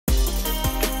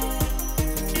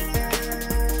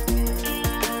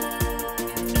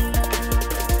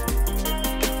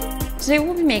Today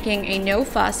we'll be making a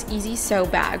no-fuss, easy sew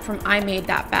bag from I Made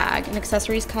That Bag, an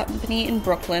accessories company in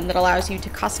Brooklyn that allows you to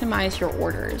customize your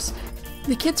orders.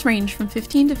 The kits range from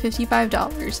 $15 to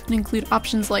 $55 and include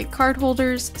options like card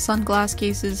holders, sunglass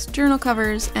cases, journal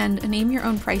covers, and a name your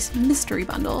own price mystery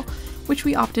bundle, which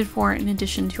we opted for in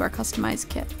addition to our customized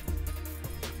kit.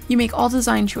 You make all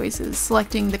design choices,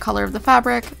 selecting the color of the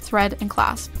fabric, thread, and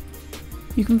clasp.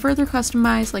 You can further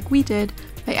customize like we did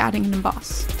by adding an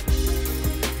emboss.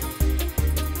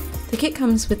 The kit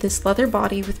comes with this leather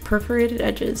body with perforated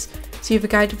edges, so you have a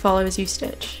guide to follow as you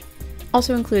stitch.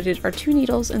 Also included are 2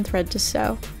 needles and thread to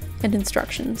sew, and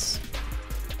instructions.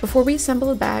 Before we assemble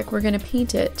the bag, we're going to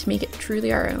paint it to make it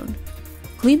truly our own.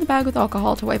 Clean the bag with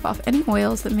alcohol to wipe off any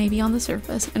oils that may be on the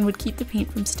surface and would keep the paint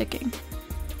from sticking.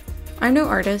 I'm no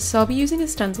artist, so I'll be using a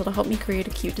stencil to help me create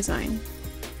a cute design.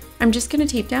 I'm just going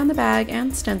to tape down the bag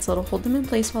and stencil to hold them in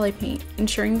place while I paint,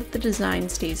 ensuring that the design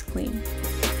stays clean.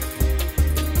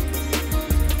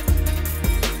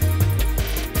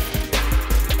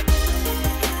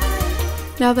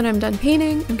 Now that I'm done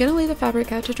painting, I'm going to lay the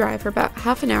fabric out to dry for about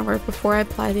half an hour before I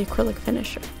apply the acrylic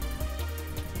finisher.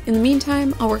 In the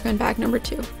meantime, I'll work on bag number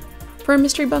 2. For our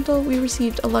mystery bundle, we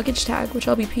received a luggage tag which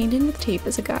I'll be painting with tape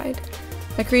as a guide.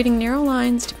 By creating narrow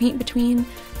lines to paint between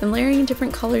and layering in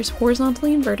different colors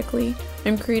horizontally and vertically,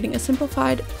 I'm creating a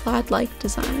simplified plaid-like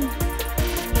design.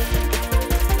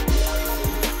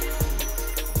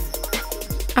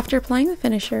 After applying the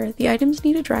finisher, the items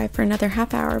need to dry for another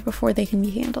half hour before they can be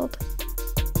handled.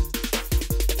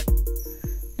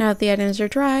 Now that the items are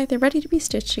dry, they're ready to be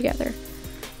stitched together.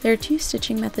 There are 2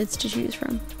 stitching methods to choose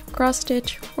from, cross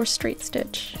stitch or straight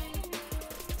stitch.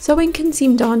 Sewing can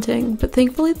seem daunting, but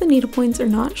thankfully the needle points are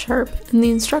not sharp and the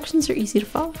instructions are easy to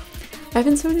follow. I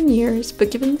haven't sewn in years,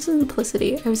 but given the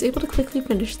simplicity, I was able to quickly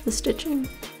finish the stitching.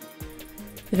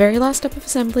 The very last step of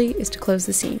assembly is to close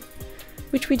the seam,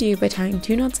 which we do by tying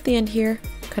 2 knots at the end here,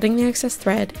 cutting the excess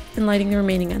thread, and lighting the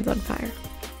remaining ends on fire.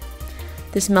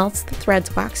 This melts the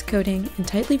thread's wax coating and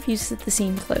tightly fuses the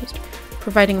seam closed,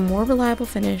 providing a more reliable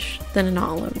finish than a knot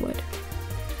alone would.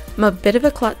 I'm a bit of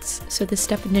a klutz, so this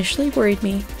step initially worried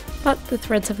me, but the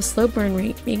threads have a slow burn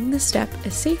rate, making this step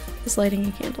as safe as lighting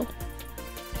a candle.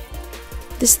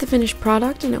 This is the finished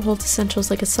product, and it holds essentials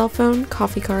like a cell phone,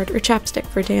 coffee card, or chapstick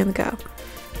for a day on the go.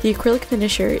 The acrylic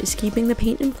finisher is keeping the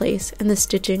paint in place, and the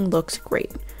stitching looks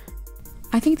great.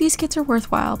 I think these kits are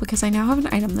worthwhile because I now have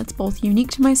an item that's both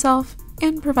unique to myself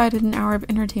and provided an hour of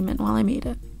entertainment while I made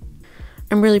it.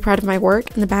 I'm really proud of my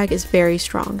work, and the bag is very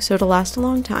strong, so it'll last a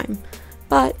long time.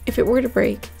 But if it were to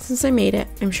break, since I made it,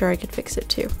 I'm sure I could fix it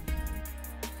too.